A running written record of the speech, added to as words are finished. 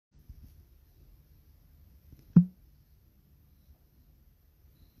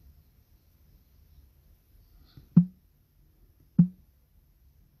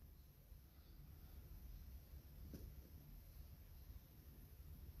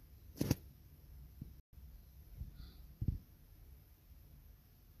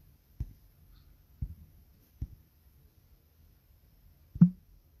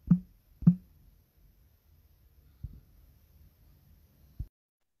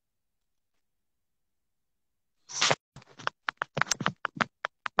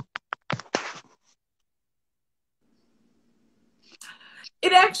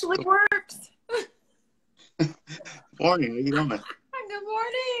actually works. Morning, how you doing? Good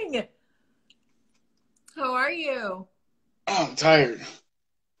morning. How are you? Oh, I'm tired.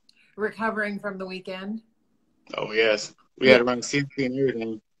 Recovering from the weekend? Oh yes, we Yeah. had to run CNC and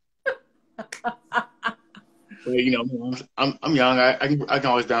everything. But you know, I'm young. I can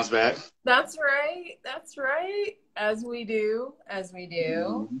always bounce back. That's right. That's right. As we do. As we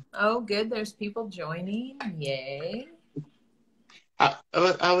do. Mhm. Oh, good. There's people joining. Yay. How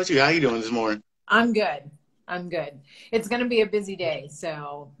about you? How you doing this morning? I'm good. I'm good. It's going to be a busy day,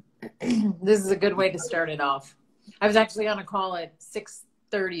 so this is a good way to start it off. I was actually on a call at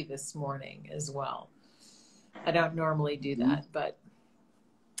 6:30 this morning as well. I don't normally do that, but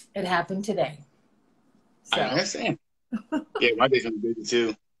it happened today. I So understand. Yeah, my day's gonna be busy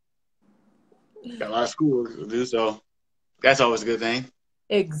too. Got a lot of schoolwork to do, so that's always a good thing.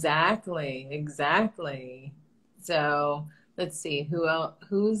 exactly, exactly. So let's see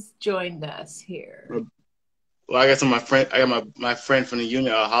who's joined us here. Well, I got some of my friend. I got my friend from the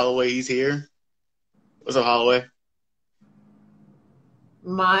unit, Holloway. He's here. What's up, Holloway?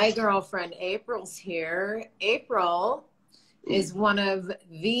 My girlfriend April's here. April Ooh. is one of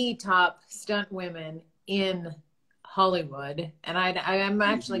the top stunt women in Hollywood. And I'm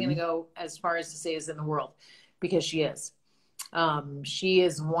actually going to go as far as to say is in the world, because she is. She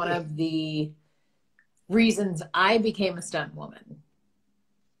is one of the reasons I became a stunt woman.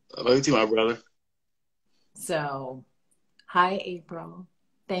 I love you too, my brother. So, hi, April.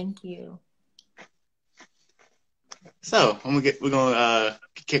 Thank you. So we're gonna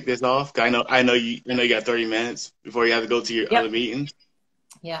kick this off. 'Cause I know you got 30 minutes before you have to go to your Yep. other meetings.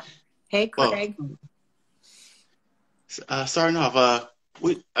 Yeah. Hey, Well, Craig. starting off,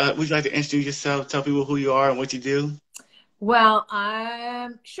 would you like to introduce yourself, tell people who you are and what you do? Well,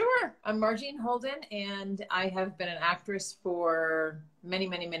 I'm sure. I'm Marjean Holden, and I have been an actress for many,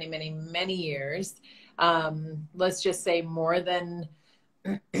 many, many, many, many years. Let's just say more than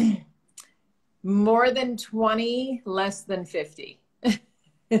 20, less than 50.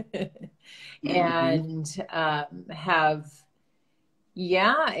 And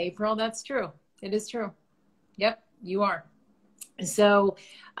yeah, April, that's true. It is true. Yep, you are. So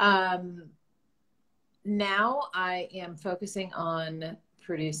now I am focusing on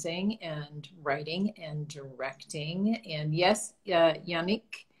producing and writing and directing. And yes, Jan,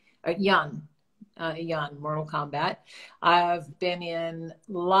 Mortal Kombat. I've been in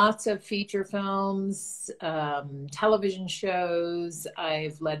lots of feature films, television shows.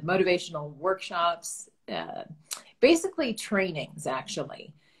 I've led motivational workshops, basically trainings,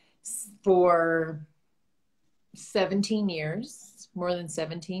 actually, for 17 years, more than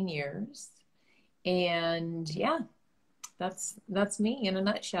 17 years. And yeah, that's me in a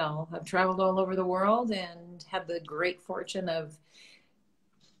nutshell. I've traveled all over the world and had the great fortune of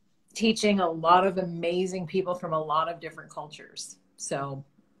teaching a lot of amazing people from a lot of different cultures. So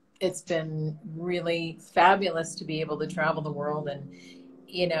it's been really fabulous to be able to travel the world and,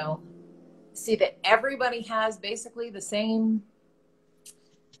 you know, see that everybody has basically the same,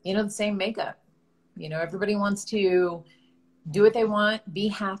 the same makeup. Everybody wants to do what they want, be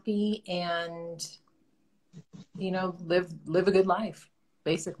happy, and, live a good life,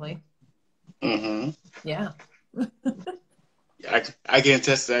 basically. Mm-hmm. Yeah. I can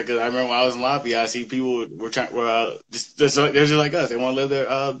attest to that because I remember when I was in lobby, I see people were they're just like us. They want to live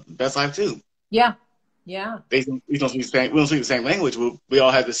their best life too. Yeah. Yeah. We don't speak the same language. We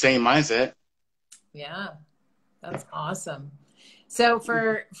all have the same mindset. Yeah. That's awesome. So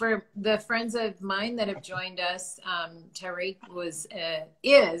for the friends of mine that have joined us, Tariq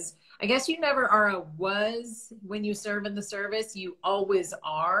is, I guess you never are a was when you serve in the service, you always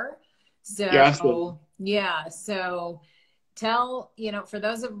are. So yeah, so tell, for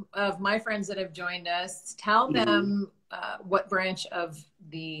those of my friends that have joined us, tell them what branch of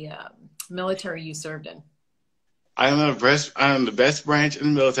the military you served in. I am the best branch in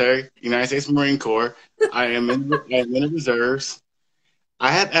the military, United States Marine Corps. I am in the reserves.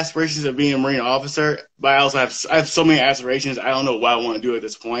 I have aspirations of being a Marine officer, but I have so many aspirations. I don't know what I want to do at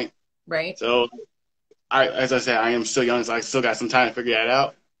this point. Right. So, as I said, I am still young, so I still got some time to figure that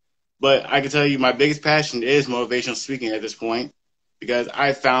out. But I can tell you my biggest passion is motivational speaking at this point, because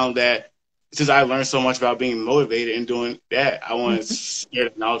I found that since I learned so much about being motivated and doing that, I want to share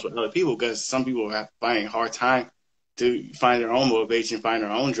that knowledge with other people, because some people are finding a hard time to find their own motivation, find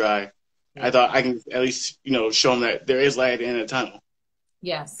their own drive. Yeah. I thought I can at least, show them that there is light at the end of the tunnel.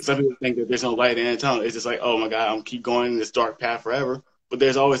 Yes. Some people think that there's no light at the end of the tunnel. It's just like, oh my God, I'm keep going in this dark path forever. But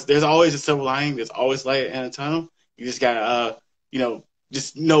there's always a silver lining. There's always light at the end of the tunnel. You just gotta,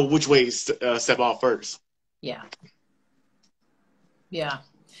 just know which way to step off first. Yeah. Yeah.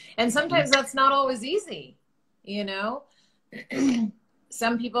 And sometimes that's not always easy, you know?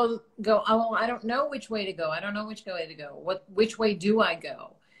 Some people go, oh, well, I don't know which way to go. I don't know which way to go. Which way do I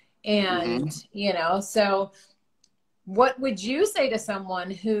go? And, you know, so what would you say to someone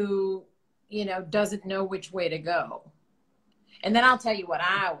who, you know, doesn't know which way to go? And then I'll tell you what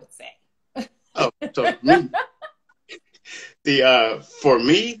I would say. Oh, so me, for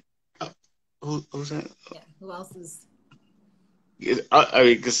me, who's that? Yeah. Who else is? I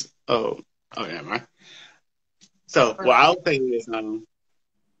mean, cause never mind. So what I would say is,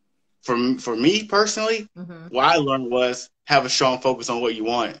 for me personally, what I learned was have a strong focus on what you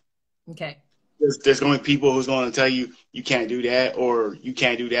want. Okay. There's going to be people who's going to tell you you can't do that, or you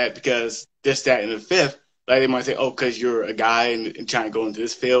can't do that because this, that, and the fifth. Like they might say, oh, because you're a guy and trying to go into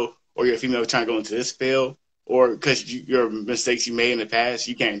this field, or you're a female trying to go into this field, or because your mistakes you made in the past,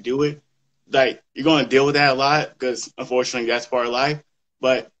 you can't do it. Like you're going to deal with that a lot because unfortunately that's part of life.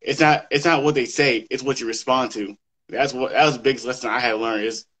 But it's not what they say; it's what you respond to. That was the biggest lesson I had to learn.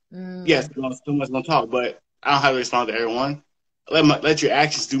 Is yes, someone's going to talk, but I don't have to respond to everyone. Let your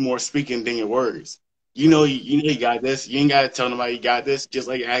actions do more speaking than your words. You know you got this. You ain't got to tell nobody you got this. Just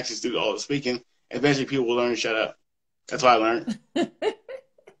let your actions do all the speaking. Eventually, people will learn to shut up. That's what I learned.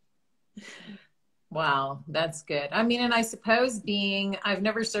 Wow, that's good. I mean, and I suppose I've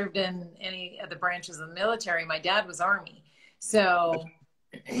never served in any of the branches of the military. My dad was Army. So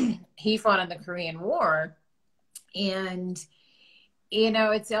he fought in the Korean War. And, you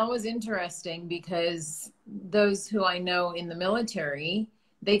know, it's always interesting because those who I know in the military,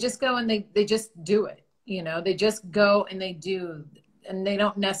 they just go and they just do it. You know, they just go and they do, and they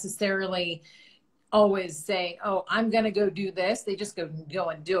don't necessarily always say, oh, I'm going to go do this. They just go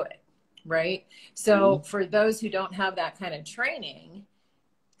and do it. Right. So for those who don't have that kind of training,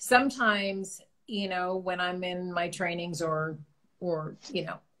 sometimes, you know, when I'm in my trainings or, you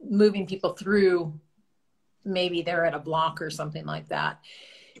know, moving people through, maybe they're at a block or something like that.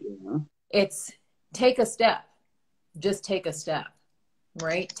 It's take a step, just take a step,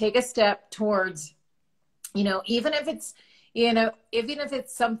 right? Take a step towards, you know, even if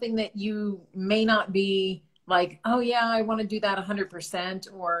it's something that you may not be like, oh yeah, I want to do that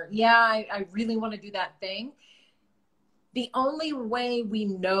 100%, or yeah, I really want to do that thing. The only way we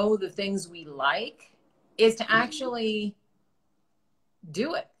know the things we like is to actually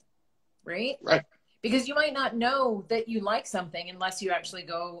do it, right? Right. Because you might not know that you like something unless you actually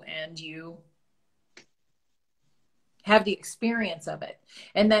go and you have the experience of it,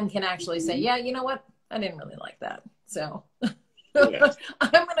 and then can actually say, yeah, you know what? I didn't really like that. So yes.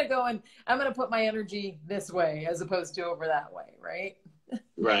 I'm going to put my energy this way as opposed to over that way. Right.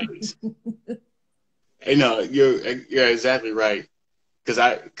 Right. Hey, no, you're exactly right. Cause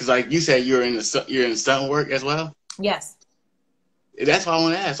like you said, you're in stunt work as well. Yes. That's why I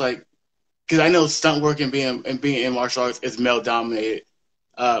want to ask, like, cause I know stunt work and being in martial arts is male dominated.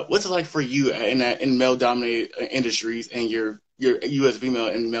 What's it like for you in male dominated industries, and you as a female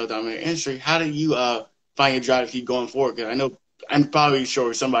in male dominated industry? How do you find your drive to keep going forward? Because I know I'm probably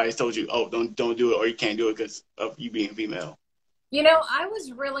sure somebody's told you, oh, don't do it, or you can't do it because of you being female. You know, I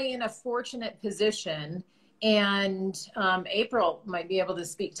was really in a fortunate position, and April might be able to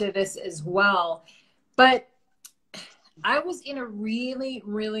speak to this as well, but I was in a really,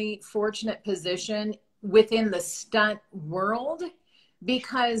 really fortunate position within the stunt world,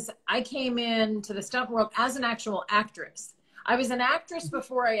 because I came into the stunt world as an actual actress. I was an actress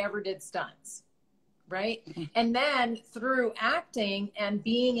before I ever did stunts, right? And then through acting and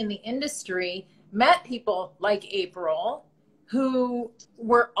being in the industry, met people like April who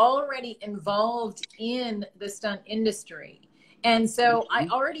were already involved in the stunt industry. And so I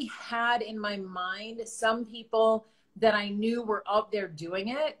already had in my mind some people that I knew were out there doing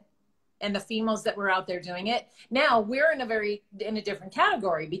it, and the females that were out there doing it. Now we're in a different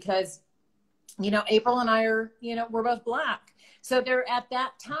category because, you know, April and I are, you know, we're both Black. So there at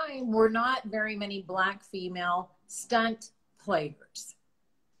that time were not very many Black female stunt players,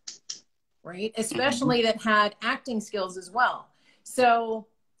 right? Especially that had acting skills as well. So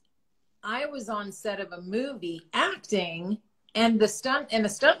I was on set of a movie acting, and the stunt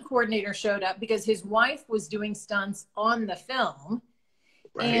coordinator showed up because his wife was doing stunts on the film.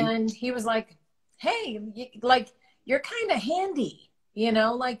 Right. And he was like, hey, you're kind of handy, you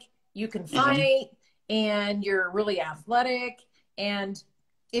know, like you can fight and you're really athletic. And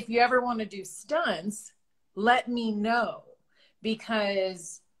if you ever want to do stunts, let me know,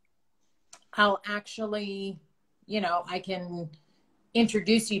 because I'll actually, you know, I can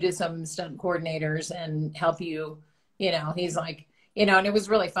introduce you to some stunt coordinators and help you. You know, he's like, you know, and it was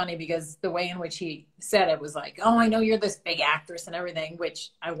really funny because the way in which he said it was like, oh, I know you're this big actress and everything, which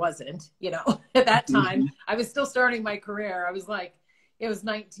I wasn't, you know, at that time. I was still starting my career. I was like, it was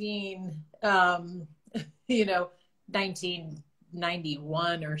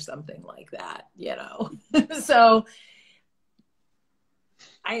 1991 or something like that, you know. So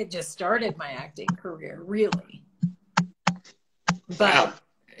I had just started my acting career, really. But, wow.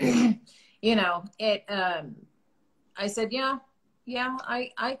 You know, I said, yeah,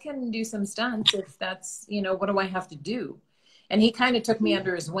 I can do some stunts if that's, you know, what do I have to do? And he kind of took me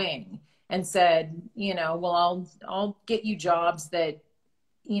under his wing and said, you know, well, I'll get you jobs that,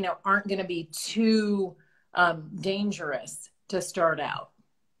 you know, aren't going to be too dangerous to start out.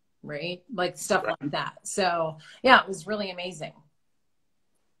 Right. Like stuff like that. So yeah, it was really amazing.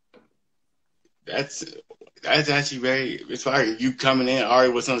 That's actually very inspiring. You coming in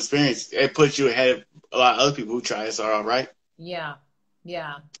already with some experience, it puts you ahead of a lot of other people who try to start out, right? Yeah.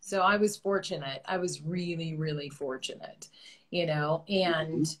 Yeah. So I was fortunate. I was really, really fortunate, you know,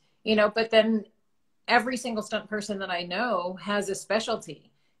 and, you know, but then every single stunt person that I know has a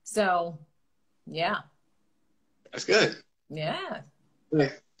specialty. So yeah. That's good. Yeah. Yeah.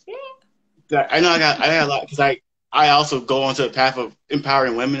 I know I got a lot because I also go onto the path of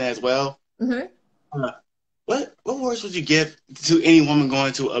empowering women as well. Mm-hmm. What words would you give to any woman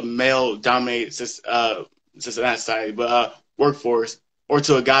going to a male dominated society, but workforce, or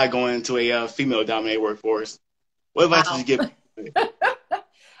to a guy going to a female dominated workforce? What advice would you give?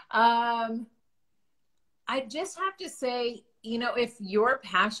 I just have to say, you know, if you're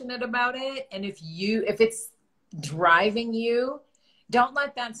passionate about it and if it's driving you, don't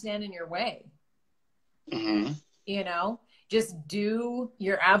let that stand in your way. Mm-hmm. You know, just do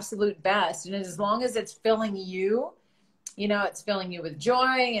your absolute best. And as long as it's filling you, you know, it's filling you with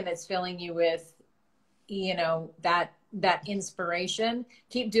joy and it's filling you with, you know, that inspiration,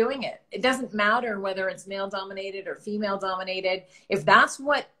 keep doing it. It doesn't matter whether it's male dominated or female dominated. If that's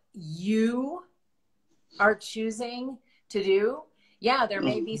what you are choosing to do, yeah, there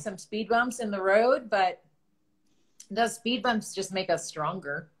may be some speed bumps in the road, but those speed bumps just make us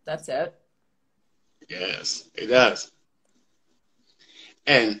stronger. That's it. Yes, it does.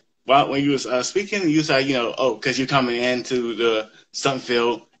 And when you was speaking, you said, you know, oh, because you're coming into the stunt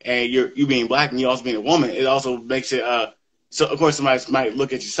field and you being black and you also being a woman, it also makes it so of course somebody might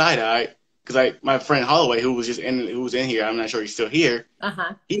look at you side eye because like my friend Holloway who was in here, I'm not sure he's still here.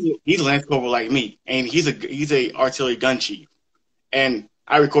 He's a Lance Corporal like me, and he's a artillery gun chief, and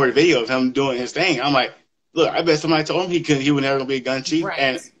I recorded a video of him doing his thing. I'm like, look, I bet somebody told him he would never gonna be a gun chief, right.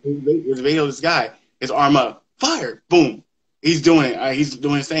 And there's a video of this guy, his arm up, fire, boom. He's doing it. He's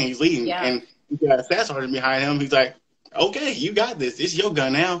doing his thing. He's leading. Yeah. And he's got a staff sergeant behind him. He's like, okay, you got this. It's your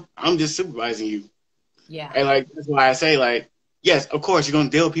gun now. I'm just supervising you. Yeah. And, like, that's why I say, like, yes, of course, you're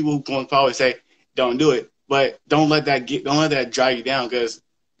going to deal with people who going to probably say, don't do it. But don't let that drive you down. Because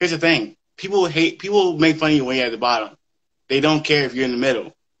here's the thing. People make fun of you when you're at the bottom. They don't care if you're in the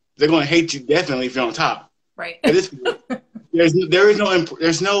middle. They're going to hate you definitely if you're on top. Right. At this point,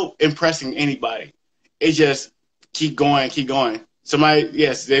 there's no impressing anybody. It's just, keep going. Somebody,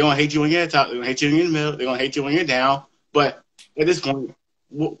 yes, they're going to hate you when you're at the top. They're going to hate you when you're in the middle. They're going to hate you when you're down. But at this point,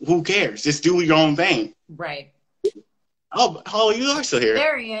 who cares? Just do your own thing. Right. Oh, Holly, you are still here.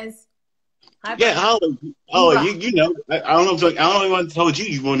 There he is. Hi, yeah, Holly. Oh, you know, I don't know if anyone told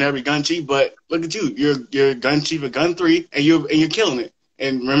you will never be gun chief, but look at you. You're gun chief of Gun 3, and you're killing it.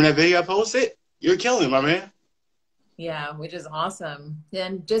 And remember that video I posted? You're killing it, my man. Yeah, which is awesome.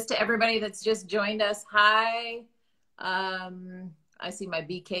 And just to everybody that's just joined us, hi. I see my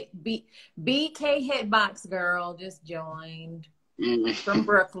BK Hitbox girl just joined from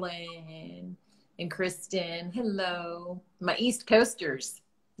Brooklyn. And Kristen, hello. My East Coasters.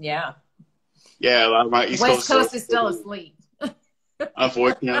 Yeah. Yeah, a lot of my West Coast is still asleep.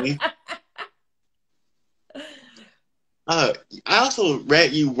 Unfortunately. I also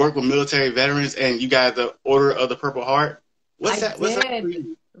read you work with military veterans and you got the Order of the Purple Heart. What's that? I did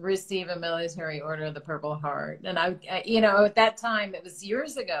receive a military Order of the Purple Heart. And I, you know, at that time, it was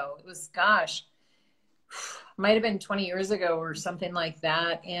years ago. It was, gosh, might have been 20 years ago or something like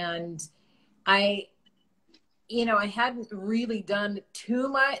that. And I hadn't really done too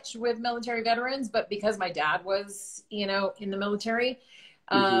much with military veterans, but because my dad was, you know, in the military,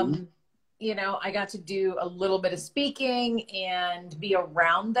 you know, I got to do a little bit of speaking and be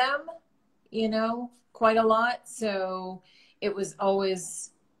around them, you know, quite a lot. So it was always,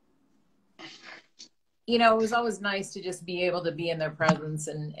 you know, it was always nice to just be able to be in their presence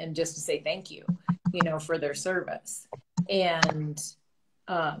and just to say thank you, you know, for their service and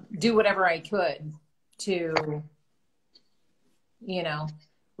do whatever I could to you know,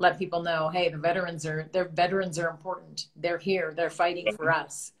 let people know, hey, veterans are important. They're here. They're fighting for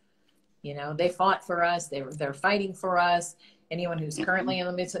us. You know, they fought for us. They're fighting for us. Anyone who's currently in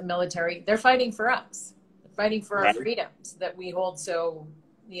the military, they're fighting for us. They're fighting for our freedoms that we hold so,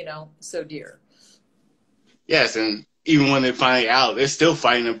 you know, so dear. Yes, and even when they find out, they're still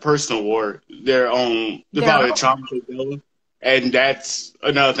fighting a personal war, their own. They're probably a trauma they deal with, and that's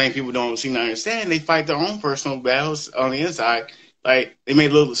another thing people don't seem to understand. They fight their own personal battles on the inside. Like they may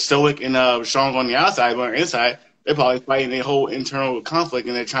look stoic and strong on the outside, but on the inside, they're probably fighting a whole internal conflict,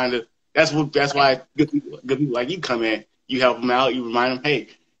 and they're trying to. That's why good people like you come in. You help them out. You remind them, hey,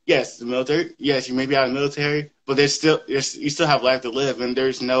 yes, the military. Yes, you may be out of the military, but you still have life to live, and there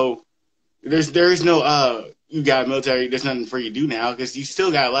is no you got military, there's nothing for you to do now because you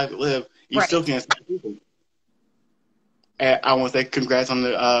still got a life to live. You still can't stop people. And I want to say congrats on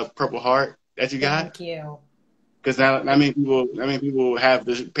the Purple Heart that you got. Thank you. Because not many people have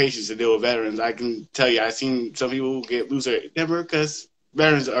the patience to deal with veterans. I can tell you, I've seen some people get lose their temper because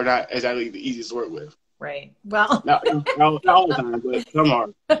veterans are not exactly the easiest to work with. Right. Well, not all the time, but some are.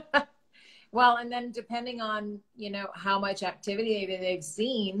 Well, and then depending on, you know, how much activity they've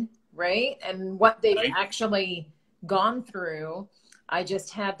seen, right, and what they've actually gone through. I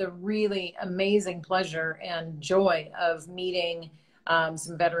just had the really amazing pleasure and joy of meeting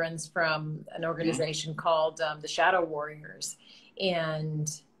some veterans from an organization called the Shadow Warriors.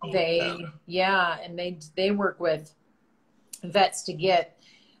 And they work with vets to get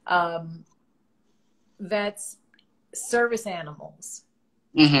vets service animals,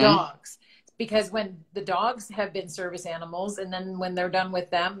 dogs. Because when the dogs have been service animals and then when they're done with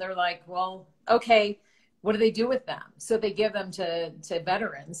them, they're like, well, okay, what do they do with them? So they give them to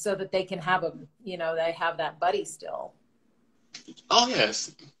veterans so that they can have they have that buddy still. Oh,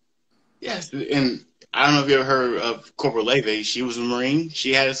 yes. Yes. And I don't know if you ever heard of Corporal Leve. She was a Marine.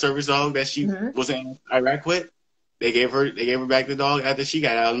 She had a service dog that she was in Iraq with. They gave her back the dog after she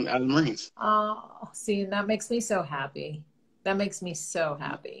got out of the Marines. Oh, see, that makes me so happy. That makes me so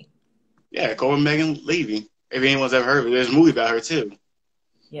happy. Yeah, Corporal Megan Levy. If anyone's ever heard of it, there's a movie about her too.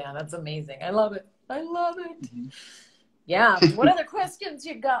 Yeah, that's amazing. I love it. I love it. Yeah. What other questions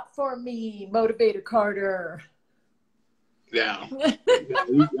you got for me, Motivator Carter? Yeah.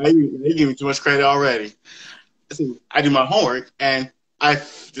 You give me too much credit already. Listen, I do my homework, and I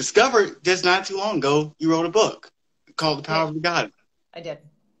discovered just not too long ago you wrote a book called The Power of the God. I did.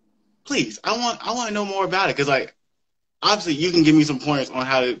 Please, I want to know more about it because, like, obviously you can give me some pointers on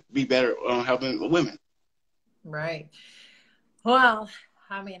how to be better on helping women. Right. Well,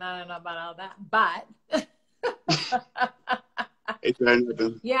 I mean, I don't know about all that, but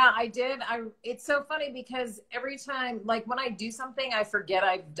yeah, I did. It's so funny because every time, like when I do something, I forget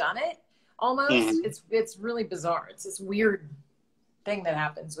I've done it almost. It's really bizarre. It's this weird thing that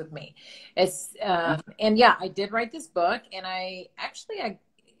happens with me. It's, and yeah, I did write this book and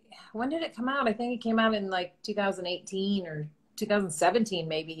when did it come out? I think it came out in like 2018 or 2017,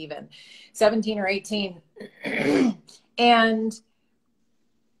 maybe even 17 or 18. And,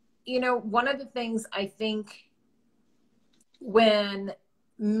 you know, one of the things I think when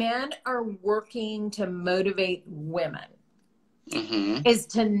men are working to motivate women is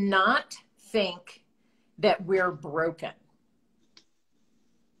to not think that we're broken.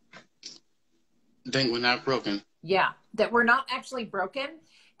 Think we're not broken. Yeah, that we're not actually broken,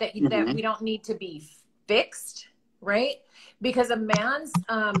 that we don't need to be fixed, right? Because a man's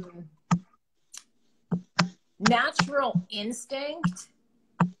natural instinct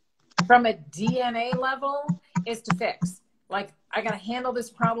from a DNA level is to fix. Like, I got to handle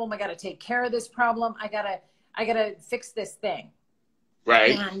this problem. I got to take care of this problem. I got to fix this thing.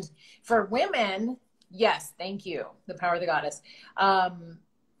 Right. And for women, yes, thank you. The power of the goddess.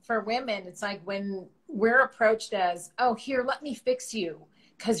 For women, it's like when we're approached as, oh, here, let me fix you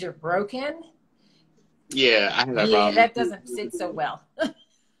because you're broken. Yeah, I have that problem. That doesn't sit so well.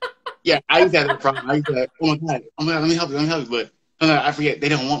 Yeah, I used to have that problem. I used to have, oh my God, let me help you. But sometimes I forget they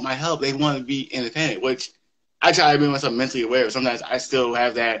don't want my help. They want to be independent, which I try to make myself mentally aware. Sometimes I still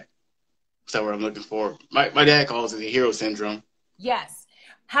have that. What's that word I'm looking for? My dad calls it the hero syndrome. Yes.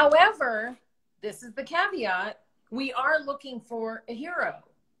 However, this is the caveat. We are looking for a hero.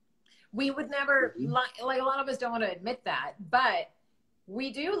 We would never, like a lot of us don't want to admit that, but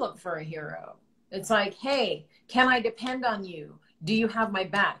we do look for a hero. It's like, hey, can I depend on you? Do you have my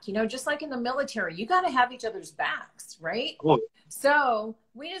back? You know, just like in the military, you got to have each other's backs, right? Cool. So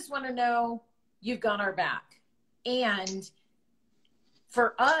we just want to know you've got our back. And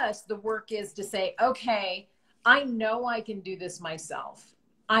for us, the work is to say, okay, I know I can do this myself.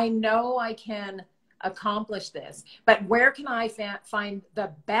 I know I can accomplish this. But where can I find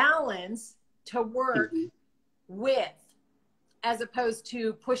the balance to work with, as opposed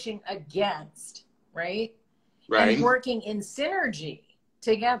to pushing against, right? Right. And working in synergy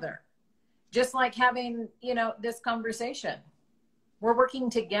together. Just like having, you know, this conversation. We're working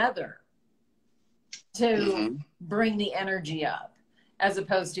together to bring the energy up, as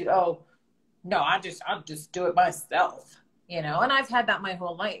opposed to, oh, no, I'll just do it myself, you know. And I've had that my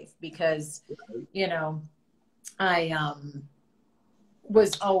whole life because, you know, I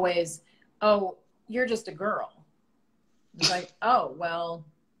was always, oh, you're just a girl. It's like, oh, well,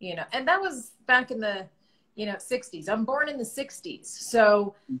 you know, and that was back in the, you know, 60s. I'm born in the 60s.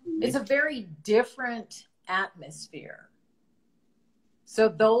 So it's a very different atmosphere. So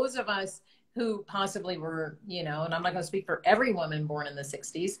those of us who possibly were, you know, and I'm not going to speak for every woman born in the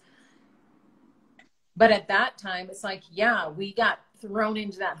 60s, but at that time, it's like, yeah, we got thrown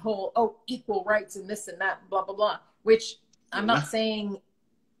into that whole, oh, equal rights and this and that, blah, blah, blah, which I'm not saying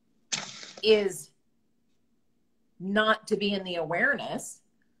is not to be in the awareness,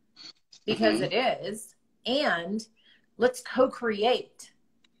 because it is. And let's co-create.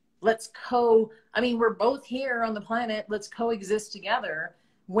 I mean, we're both here on the planet. Let's coexist together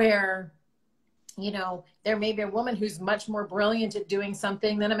where, you know, there may be a woman who's much more brilliant at doing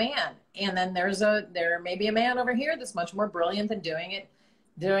something than a man. And then there may be a man over here that's much more brilliant than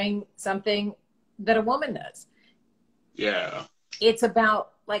doing something that a woman does. Yeah. It's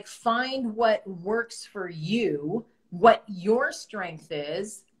about, like, find what works for you, what your strength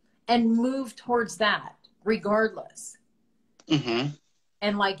is, and move towards that regardless.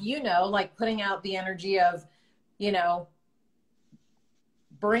 And like, you know, like putting out the energy of, you know,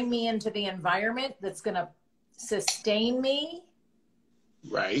 bring me into the environment that's going to sustain me.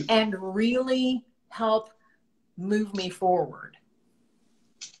 Right. And really help move me forward.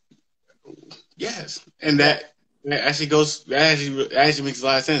 Yes. And that actually makes a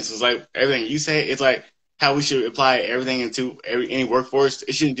lot of sense. It's like everything you say, it's like how we should apply everything into any workforce.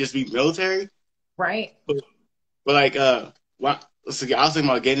 It shouldn't just be military. Right. But like, so I was thinking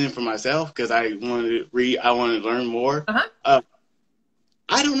about getting it for myself because I wanted to read, I wanted to learn more.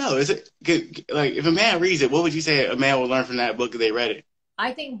 I don't know. Is it like, if a man reads it, what would you say a man will learn from that book if they read it?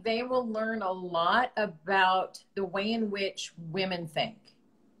 I think they will learn a lot about the way in which women think.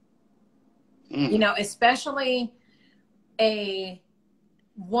 You know, especially a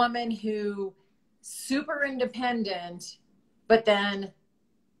woman who super independent, but then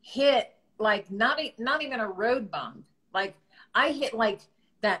hit like not even a road bump. Like I hit like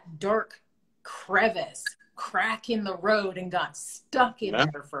that dark crevice, crack in the road, and got stuck in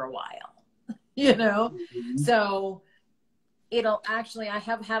there for a while, you know? So I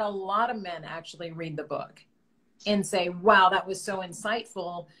have had a lot of men actually read the book and say, wow, that was so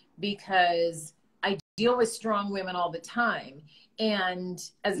insightful, because I deal with strong women all the time. And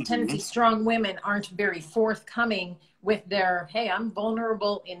as a tendency, strong women aren't very forthcoming with their, hey, I'm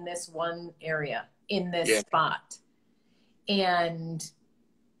vulnerable in this one area, in this spot. And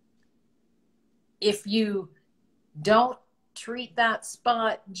if you don't treat that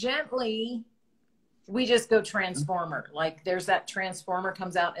spot gently, we just go transformer. Like there's that transformer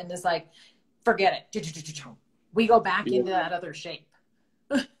comes out and it's like, forget it. We go back into that other shape.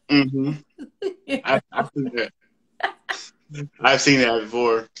 I've seen that. I've seen that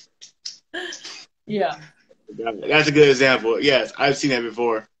before. Yeah. That's a good example. Yes, I've seen that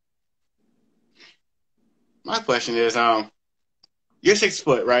before. My question is, you're 6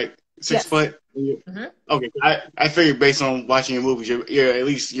 foot, right? 6 foot. Okay, I figured based on watching your movies, you're at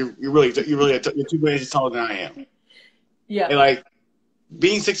least you're 2 inches taller than I am. Yeah. And like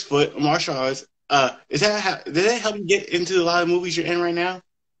being 6 foot, martial arts, did that help you get into a lot of movies you're in right now?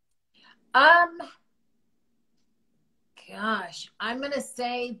 Gosh, I'm gonna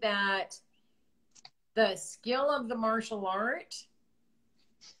say that the skill of the martial art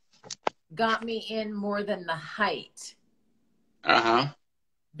got me in more than the height.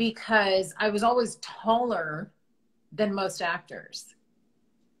 Because I was always taller than most actors.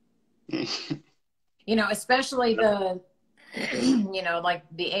 You know, especially the, you know, like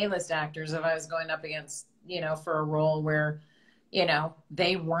the A-list actors, if I was going up against, you know, for a role where, you know,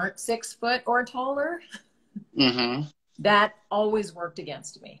 they weren't 6 foot or taller, that always worked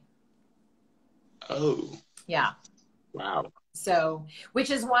against me. Oh. Yeah. Wow. So, which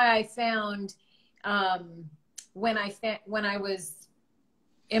is why I found when I was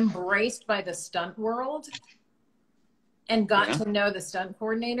embraced by the stunt world and got to know the stunt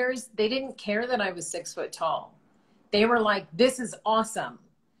coordinators, they didn't care that I was 6 foot tall. They were like, this is awesome,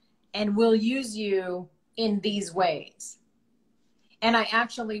 and we'll use you in these ways. And I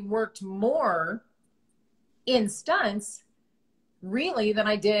actually worked more in stunts, really, than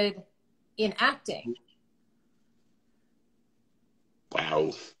I did in acting.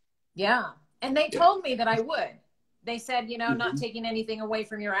 Wow. Yeah. And they Yeah. told me that I would. They said, you know, not Mm-hmm. taking anything away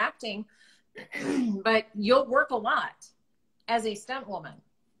from your acting, but you'll work a lot as a stunt woman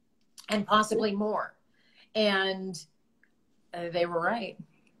and possibly more. And they were right.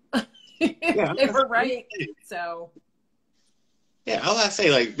 Yeah. They were right. So, Yeah, I would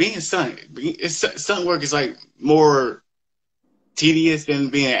say like being stunt work is like more tedious than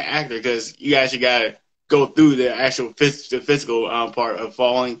being an actor because you actually gotta go through the actual the physical part of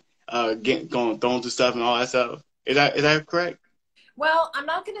falling, going thrown through stuff and all that stuff. Is that correct? well, I'm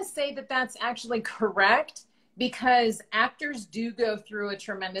not going to say that that's actually correct because actors do go through a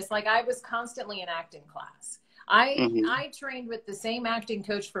tremendous, like I was constantly in acting class. Mm-hmm. I trained with the same acting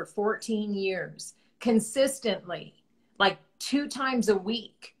coach for 14 years consistently, like 2 times a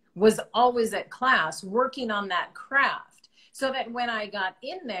week, was always at class working on that craft so that when I got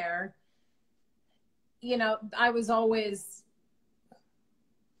in there, you know, I was always,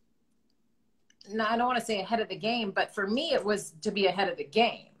 no, I don't want to say ahead of the game, but for me, it was to be ahead of the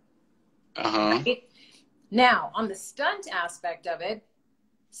game. Uh-huh. Right? Now, on the stunt aspect of it,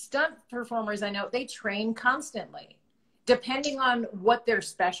 stunt performers, I know they train constantly. Depending on what their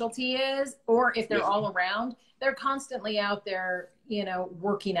specialty is, or if they're Yeah. all around, they're constantly out there, you know,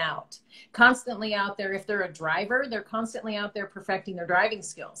 working out. Constantly out there. If they're a driver, they're constantly out there perfecting their driving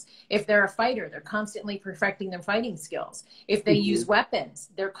skills. If they're a fighter, they're constantly perfecting their fighting skills. If they Mm-hmm. use weapons,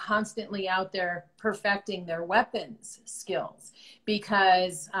 they're constantly out there perfecting their weapons skills.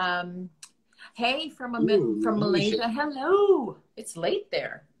 Because, hey, from Ooh, Malaysia, hello. It's late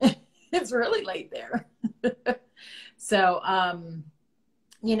there. It's really late there. So,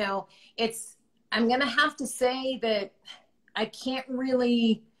 you know, I'm going to have to say that I can't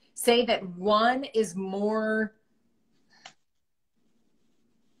really say that one is more,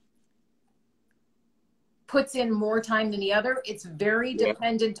 puts in more time than the other. It's very yeah.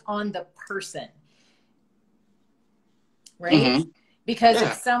 dependent on the person, right? Mm-hmm. Because if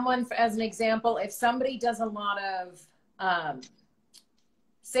Yeah. someone, as an example, if somebody does a lot of,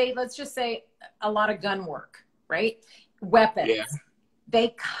 say, let's just say a lot of gun work, right? Yeah. Weapons. They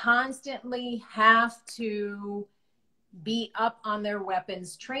constantly have to be up on their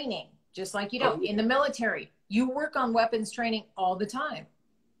weapons training, just like you Oh, don't. In yeah. the military, you work on weapons training all the time,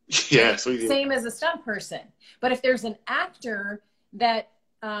 right? Yes, we do. Same as a stunt person. But if there's an actor that,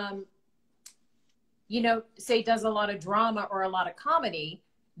 you know, say does a lot of drama or a lot of comedy,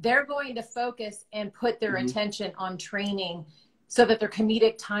 they're going to focus and put their Mm-hmm. attention on training so that their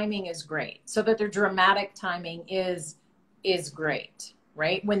comedic timing is great, so that their dramatic timing is great,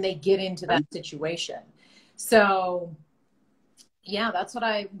 right? When they get into that situation. So yeah, that's what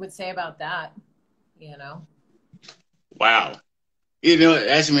I would say about that, you know? Wow. You know, it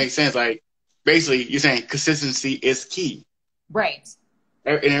actually makes sense. Like, basically, you're saying consistency is key. Right.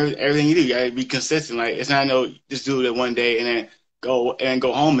 Everything you do, you gotta be consistent. Like, it's not no just do it one day and then go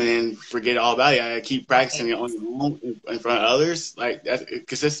home and then forget all about it. You gotta keep practicing Right. it on your own in front of others. Like, that's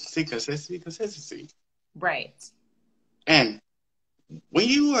consistency. Right. And when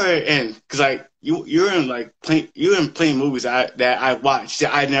you were in, because like you're in like playing movies that I watched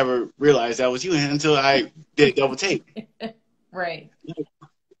that I never realized that was you in until I did double take. Right.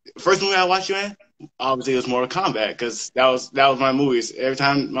 First movie I watched you in, obviously, it was Mortal Kombat because that was my movies. Every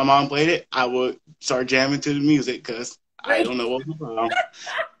time my mom played it, I would start jamming to the music because I Right. don't know what was wrong.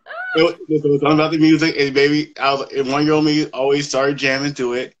 It was something about the music, and baby, and 1 year old me always started jamming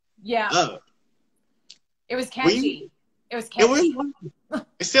to it. Yeah. Uh, It was when you, catchy. It was it was, catchy.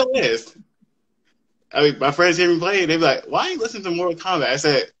 it still is. I mean, my friends hear me play, they be like, "Why are you listening to Mortal Kombat?" I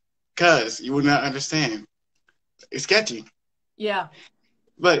said, "Cause you would not understand. It's catchy." Yeah.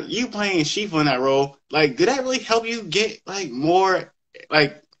 But you playing Sheeva in that role, like, did that really help you get like more?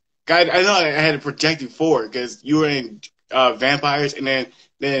 Like, I know I had to project you forward because you were in Vampires, and then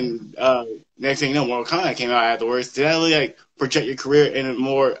next thing you know, Mortal Kombat came out afterwards. Did that really like project your career in a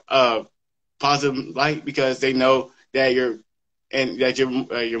more positive light because they know that you're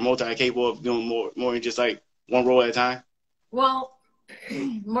multi capable of doing more than just like one role at a time? Well,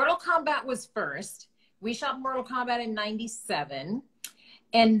 Mortal Kombat was first. We shot Mortal Kombat in 97.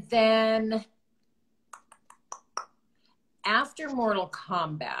 And then after Mortal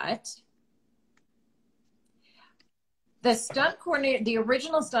Kombat, the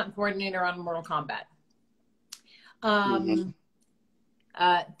original stunt coordinator on Mortal Kombat. Mm-hmm.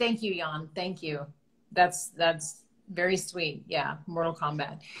 Thank you, Jan. Thank you. That's very sweet. Yeah, Mortal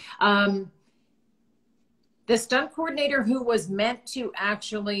Kombat. The stunt coordinator who was meant to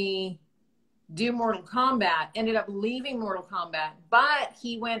actually do Mortal Kombat, ended up leaving Mortal Kombat, but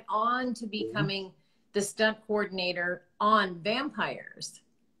he went on to becoming the stunt coordinator on Vampires.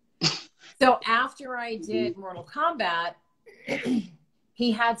 So after I did Mortal Kombat,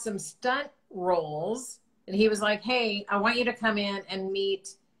 he had some stunt roles, and he was like, hey, I want you to come in and meet,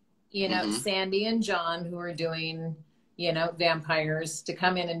 you know, Sandy and John, who are doing, you know, Vampires, to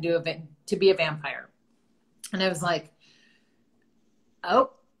come in and to be a vampire. And I was like,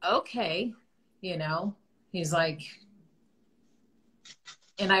 oh, okay. You know, he's like,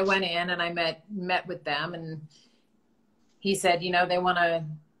 and I went in and I met with them, and he said, you know, they want to,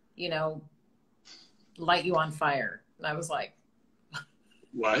 you know, light you on fire. And I was like,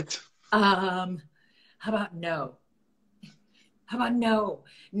 what? How about no? How about no?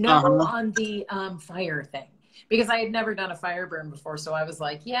 No on the fire thing. Because I had never done a fire burn before. So I was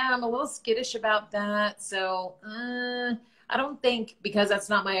like, yeah, I'm a little skittish about that. So I don't think, because that's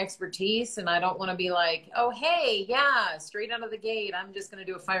not my expertise, and I don't want to be like, oh, hey, yeah, straight out of the gate, I'm just going to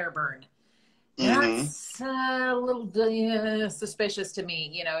do a fire burn. That's a little suspicious to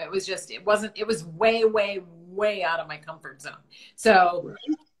me. You know, it was way, way, way out of my comfort zone. So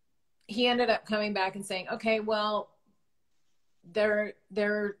he ended up coming back and saying, okay, well, they're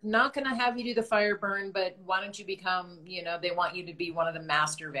not going to have you do the fire burn, but why don't you become, you know, they want you to be one of the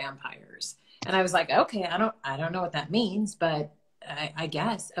master vampires. And I was like, okay, I don't know what that means, but I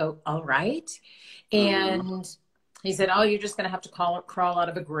guess. Oh, all right. And he said, oh, you're just going to have to crawl out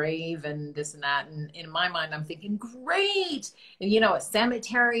of a grave and this and that. And in my mind, I'm thinking, great. And, you know, a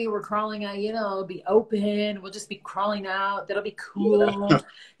cemetery, we're crawling out, you know, it'll be open. We'll just be crawling out. That'll be cool.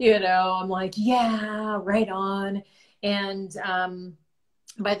 You know, I'm like, yeah, right on. And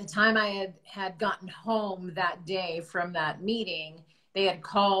by the time I had gotten home that day from that meeting, they had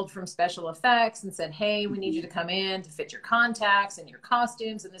called from special effects and said, hey, we need you to come in to fit your contacts and your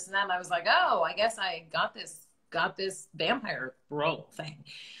costumes and this and that. And I was like, oh, I guess I got this vampire role thing.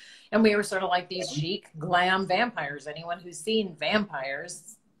 And we were sort of like these chic, glam vampires. Anyone who's seen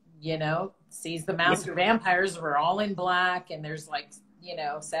Vampires, you know, sees the master vampires. We're all in black, and there's like, you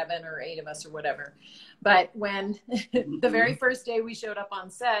know, 7 or 8 of us or whatever. But when the very first day we showed up on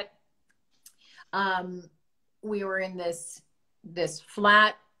set, we were in this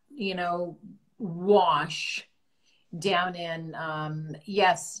flat, you know, wash down in,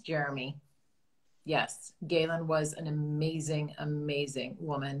 yes, Jeremy. Yes, Galen was an amazing, amazing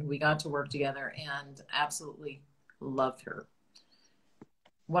woman. We got to work together and absolutely loved her.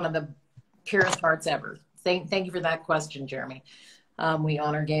 One of the purest hearts ever. Thank you for that question, Jeremy. We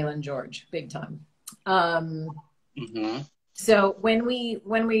honor Galen George big time. So when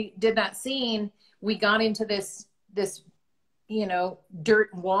we did that scene, we got into this, you know,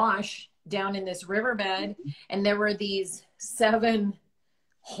 dirt wash down in this riverbed, and there were these 7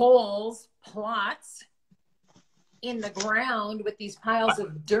 holes, plots in the ground with these piles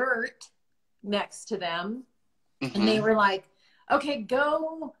of dirt next to them. And they were like, okay,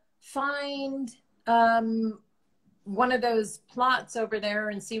 go find one of those plots over there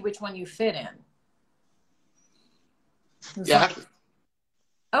and see which one you fit in. Yeah. Like,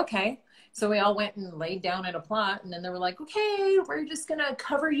 okay. So we all went and laid down at a plot, and then they were like, okay, we're just going to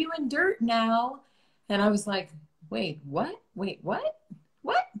cover you in dirt now. And I was like, wait, what? Wait, what?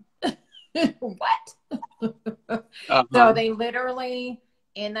 What? What? So they literally,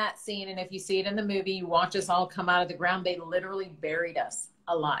 in that scene, and if you see it in the movie, you watch us all come out of the ground, they literally buried us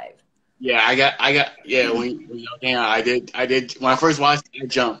alive. Yeah, I got, yeah, I did, when I first watched it, I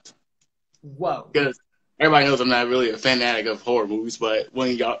jumped. Whoa. Because everybody knows I'm not really a fanatic of horror movies, but when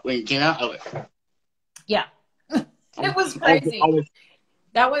it came out, I was like, yeah. It was crazy.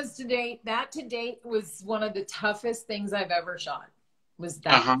 That to date was one of the toughest things I've ever shot, was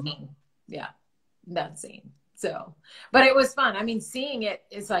that scene. Yeah, that scene. So, but it was fun. I mean, seeing it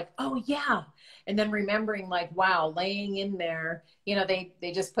is like, oh yeah. And then remembering like, wow, laying in there, you know, they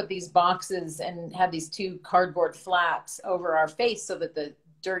just put these boxes and had these 2 cardboard flaps over our face so that the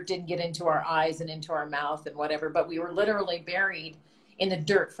dirt didn't get into our eyes and into our mouth and whatever. But we were literally buried in the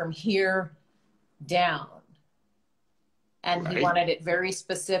dirt from here down. And he wanted it very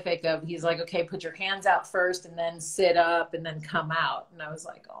specific of, he's like, okay, put your hands out first and then sit up and then come out. And I was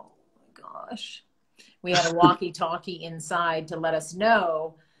like, oh my gosh. We had a walkie-talkie inside to let us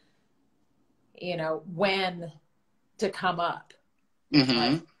know, you know, when to come up.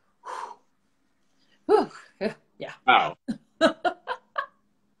 Like, whew, yeah. Wow.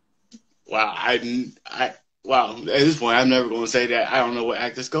 Wow. Wow. At this point, I'm never going to say that I don't know what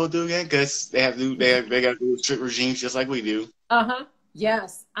actors go through again, because they got to do strict regimes just like we do.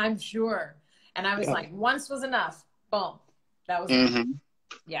 Yes, I'm sure. And I was like, once was enough. Boom. That was it.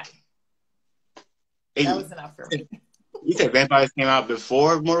 Yeah. That 80. was enough for me. You said Vampires came out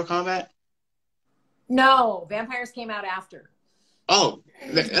before Mortal Kombat? No, Vampires came out after. Oh,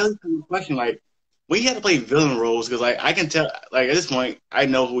 that was a question. Like, when you had to play villain roles, because like I can tell, like at this point, I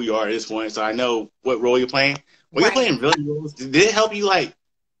know who you are at this point, so I know what role you're playing. When you're Right. playing villain roles, did it help you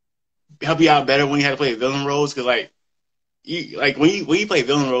help you out better when you had to play villain roles? Because like when you play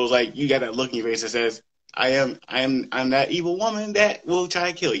villain roles, like you got that look in your face that says, I'm that evil woman that will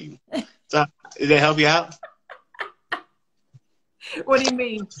try to kill you." So did that help you out? What do you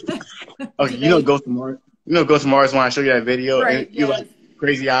mean? Okay, you know Ghost of Mars. You know Ghost of Mars when I show you that video Right, and you yes. like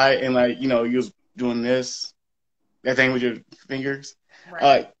crazy eye and like you know you was doing that thing with your fingers.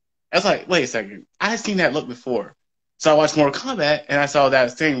 Right. That's like, wait a second, I had seen that look before. So I watched Mortal Kombat and I saw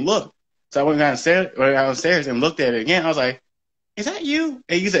that same look. So I went downstairs and looked at it again. I was like, "Is that you?"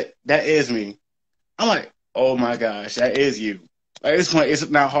 And you said, "That is me." I'm like, "Oh my gosh, that is you." Like, at this point, it's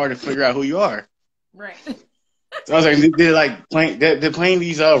not hard to figure out who you are. Right. So I was like, did playing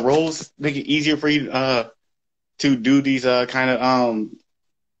these roles make it easier for you to do these you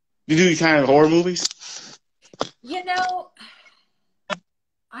do these kind of horror movies? You know,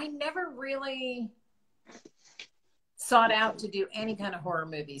 I never really sought out to do any kind of horror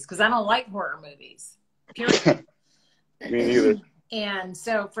movies because I don't like horror movies. Period. Me neither. And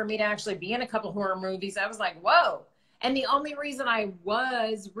so for me to actually be in a couple horror movies, I was like, whoa. And the only reason I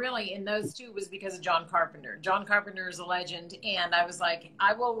was really in those two was because of John Carpenter. John Carpenter is a legend. And I was like,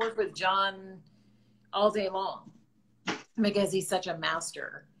 I will work with John all day long because he's such a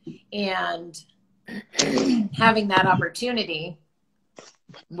master. And having that opportunity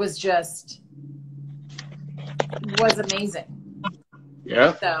was amazing.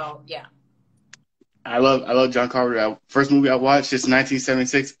 Yeah. So, yeah. I love John Carpenter. First movie I watched is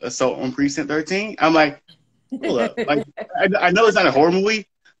 1976 Assault on Precinct 13. I'm like, hold up. Like, I know it's not a horror movie,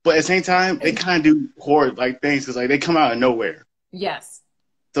 but at the same time, they kind of do horror like things because like they come out of nowhere. Yes.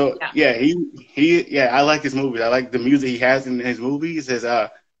 So yeah, I like his movies. I like the music he has in his movies. The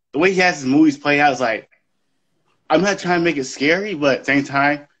way he has his movies play out is like, I'm not trying to make it scary, but at the same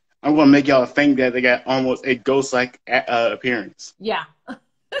time, I'm going to make y'all think that they got almost a ghost-like appearance. Yeah.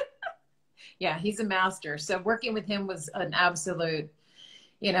 Yeah, he's a master. So working with him was an absolute,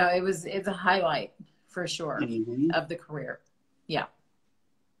 it's a highlight for sure of the career. Yeah.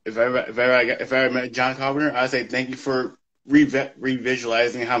 If I ever met John Carpenter, I'd say thank you for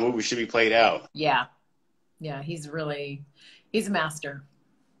revisualizing how movies should be played out. Yeah. Yeah, he's a master.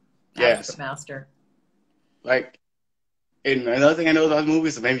 Yes. Absolute master. Like, and another thing I know about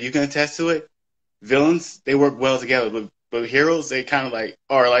movies, maybe you can attest to it, villains, they work well together, but heroes, they kind of like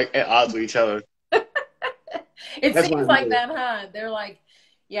are like at odds with each other. It seems like that, huh? They're like,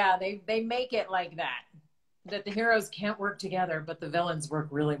 yeah, they make it like that the heroes can't work together, but the villains work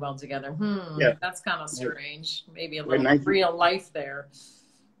really well together. Yeah. That's kind of strange. Maybe a little real life there.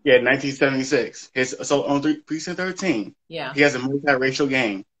 Yeah, 1976. His Assault on Precinct 13. Yeah. He has a multiracial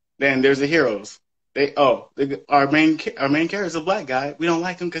gang. Then there's the heroes. Our main character is a black guy. We don't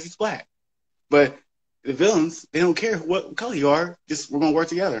like him because he's black. But the villains, they don't care what color you are. Just we're gonna work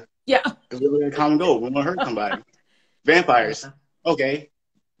together. Yeah. Because we're a common goal. We want to hurt somebody. Vampires. Okay,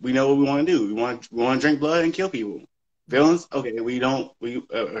 we know what we want to do. We want to drink blood and kill people. Villains. Okay, we don't. We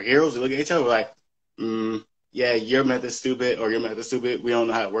heroes. We look at each other like, yeah, your method's stupid or your method's stupid. We don't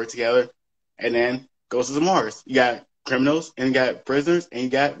know how to work together. And then goes to the Mars. You got criminals and you got prisoners and you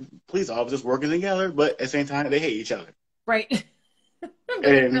got police officers working together, but at the same time they hate each other. Right.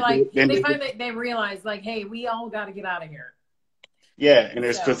 They realize like, hey, we all got to get out of here. Yeah, and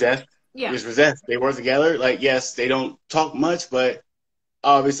there's possessed. Yeah. There's possessed. They work together. Like, yes, they don't talk much, but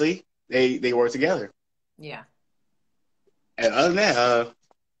obviously they work together. Yeah. And other than that,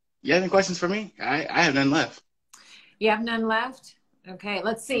 you have any questions for me? I have none left. You have none left? Okay,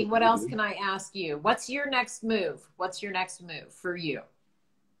 let's see. What else can I ask you? What's your next move? What's your next move for you?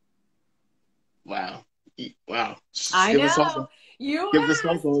 Wow. I know. You give the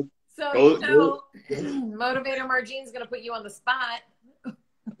cycle. So, Motivator Marjean's going to put you on the spot.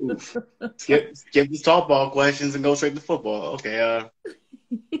 Skip the softball questions and go straight to football. Okay.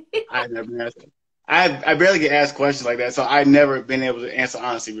 I've never been asked. I barely get asked questions like that, so I've never been able to answer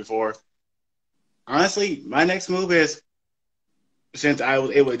honestly before. Honestly, my next move is, since I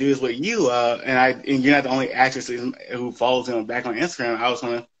was able to do this with you, and you're not the only actress who follows him back on Instagram, I was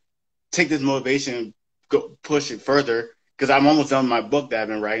going to take this motivation and go push it further because I'm almost done with my book that I've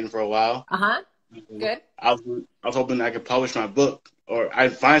been writing for a while. Good. I was hoping I could publish my book, or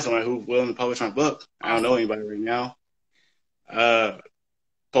I'd find someone who's willing to publish my book. I don't know anybody right now.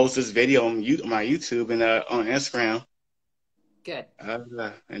 Post this video on my YouTube and on Instagram. Good.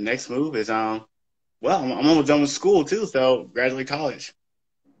 And next move is Well, I'm almost done with school too, so graduate college.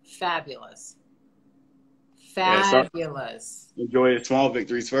 Fabulous. Yeah, start Fabulous. enjoy the small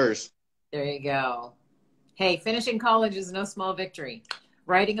victories first. There you go. Hey, finishing college is no small victory.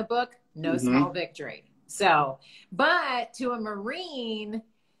 Writing a book, no Hmm. small victory. So, but to a Marine,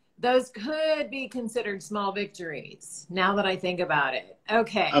 those could be considered small victories now that I think about it.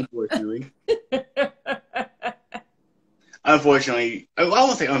 Okay. Unfortunately, unfortunately, I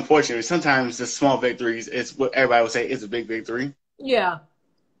won't say unfortunately. Sometimes the small victories is what everybody would say is a big victory. Yeah.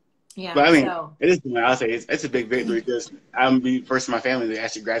 Yeah. But I mean, So, at this point, I'll say it's a big victory because I'm gonna be first in my family to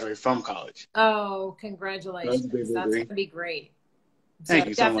actually graduate from college. oh, So it's a big congratulations. That's going victory. to be great. So Thank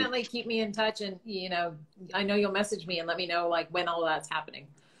you so much. definitely keep me in touch and, I know you'll message me and let me know like when all that's happening.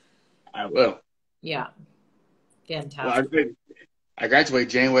 I will. Yeah. Well, Fantastic. I graduate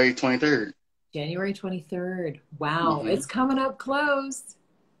January 23rd. January 23rd. Wow. Hmm. It's coming up close.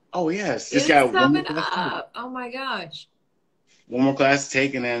 Oh yes, just It's got one more coming class to take. up. Oh my gosh. One more class to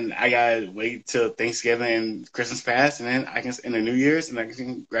take, and then I gotta wait till Thanksgiving and Christmas pass, and then I can in the New Year's, and I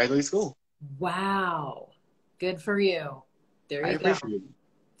can graduate school. Wow. Good for you. There I you go. appreciate it.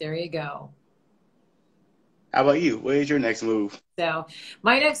 There you go. How about you? What is your next move? So,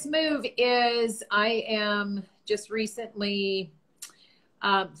 my next move is I am just recently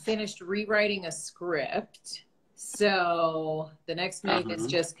finished rewriting a script. So, the next move is Uh-huh.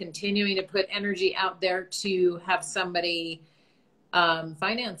 just continuing to put energy out there to have somebody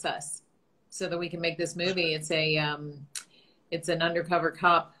finance us so that we can make this movie. It's an undercover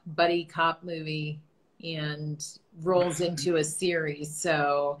cop, buddy cop movie, and rolls into a series.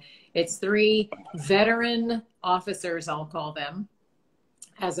 So it's three veteran officers, I'll call them,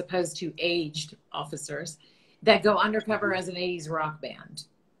 as opposed to aged officers, that go undercover as an 80s rock band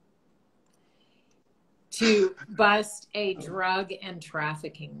to bust a drug and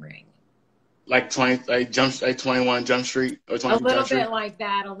trafficking ring. Like 20, like 21 Jump Street or A 22 little Jump bit Street. like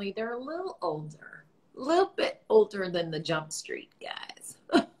that, only they're a little bit older than the Jump Street guys.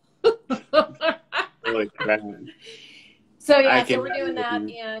 Really bad. So I yeah, so can we're doing imagine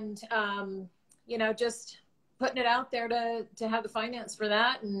with that, you. and just putting it out there to have the finance for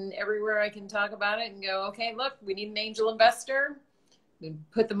that, and everywhere I can talk about it and go, okay, look, we need an angel investor. We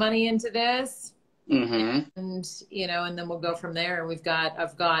put the money into this, Mm-hmm. and then we'll go from there. I've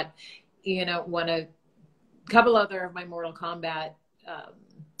got, a couple other of my Mortal Kombat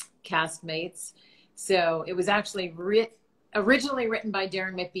castmates. So it was actually originally written by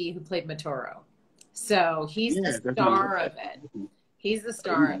Darren McBee, who played Matoro. So he's the Yeah, star of it. He's the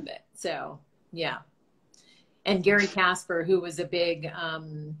star of it. So yeah. And Gary Casper, who was a big,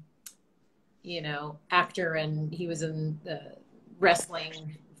 actor, and he was in the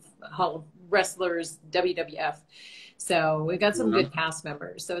wrestling Hall of Wrestlers, WWF. So we've got some definitely. good cast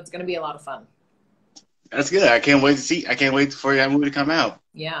members. So it's going to be a lot of fun. That's good. I can't wait to see. I can't wait for that movie to come out.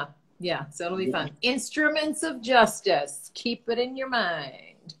 Yeah. Yeah. So it'll be Yeah. fun. Instruments of Justice. Keep it in your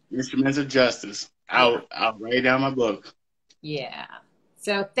mind. Instruments of Justice. Yeah. I'll write down my book. Yeah.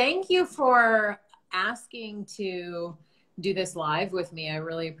 So thank you for asking to do this live with me. I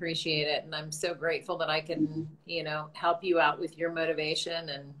really appreciate it. And I'm so grateful that I can, help you out with your motivation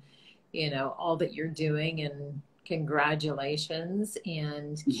and, all that you're doing. And congratulations,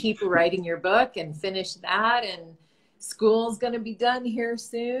 and keep writing your book and finish that. And school's going to be done here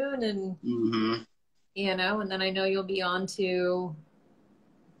soon. And, Mm-hmm. and then I know you'll be on to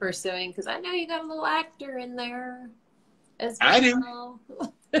pursuing, because I know you got a little actor in there as I do. well.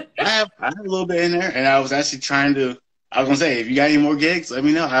 I have a little bit in there, and I was actually trying to. I was gonna say, if you got any more gigs, let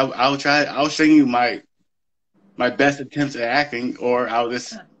me know. I'll try. I'll show you my best attempts at acting, or I'll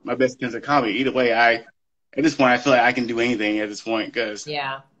just my best attempts at comedy. Either way, at this point I feel like I can do anything at this point because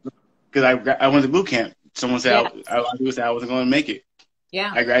Yeah. I went to boot camp. Someone said Yeah. I wasn't going to make it.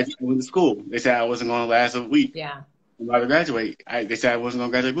 Yeah. I graduated, went to school. They said I wasn't going to last a week. Yeah. I'm about to graduate. They said I wasn't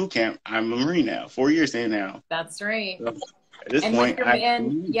going to graduate boot camp. I'm a Marine now, 4 years in now. That's right. So at this And with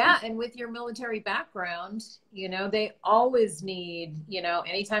point, your military background, they always need,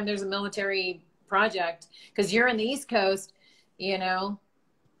 anytime there's a military project, because you're in the East Coast,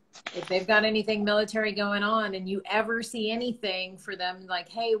 if they've got anything military going on and you ever see anything for them, like,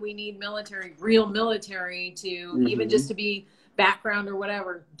 hey, we need real military to even just to be background or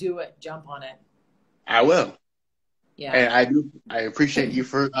whatever, do it, jump on it. I will. Yeah. And I do. I appreciate you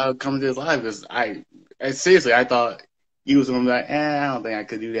for coming to this live because seriously, I thought you was going to be like, I don't think I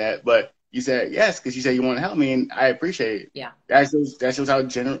could do that. But you said yes because you said you want to help me, and I appreciate it. Yeah. That shows how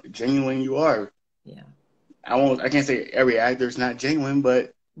genuine you are. Yeah. I can't say every actor is not genuine,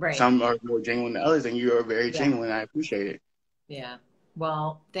 but Right. some are more genuine than others, and you are very genuine. I appreciate it. Yeah.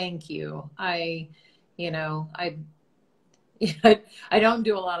 Well, thank you. You know, I don't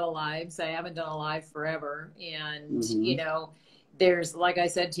do a lot of lives. I haven't done a live forever. And, Hmm. there's, like I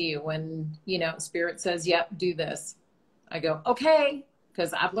said to you, when, Spirit says, yep, do this, I go, okay.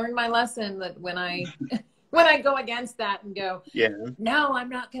 Because I've learned my lesson that when I, when I go against that and go, Yeah, no, I'm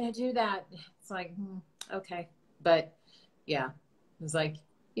not going to do that. It's like, okay. But yeah, it's like,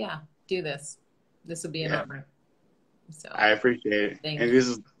 yeah, do this. This will be an yeah. honor. So I appreciate it, and thank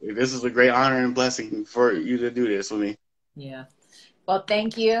you. this is a great honor and blessing for you to do this with me. Yeah. Well,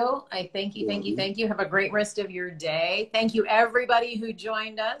 thank you. I thank you, thank you, thank you. Have a great rest of your day. Thank you, everybody who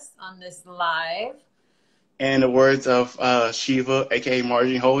joined us on this live. And in the words of Sheeva, aka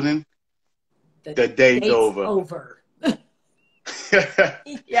Marjean Holden, The the day's date's over. over. Yeah,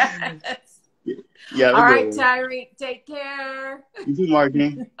 Yes. have a All good right, one. Tyree, take care. You too,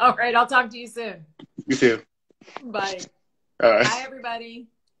 Marjean. All right, I'll talk to you soon. You too. Bye. All Bye, right. everybody.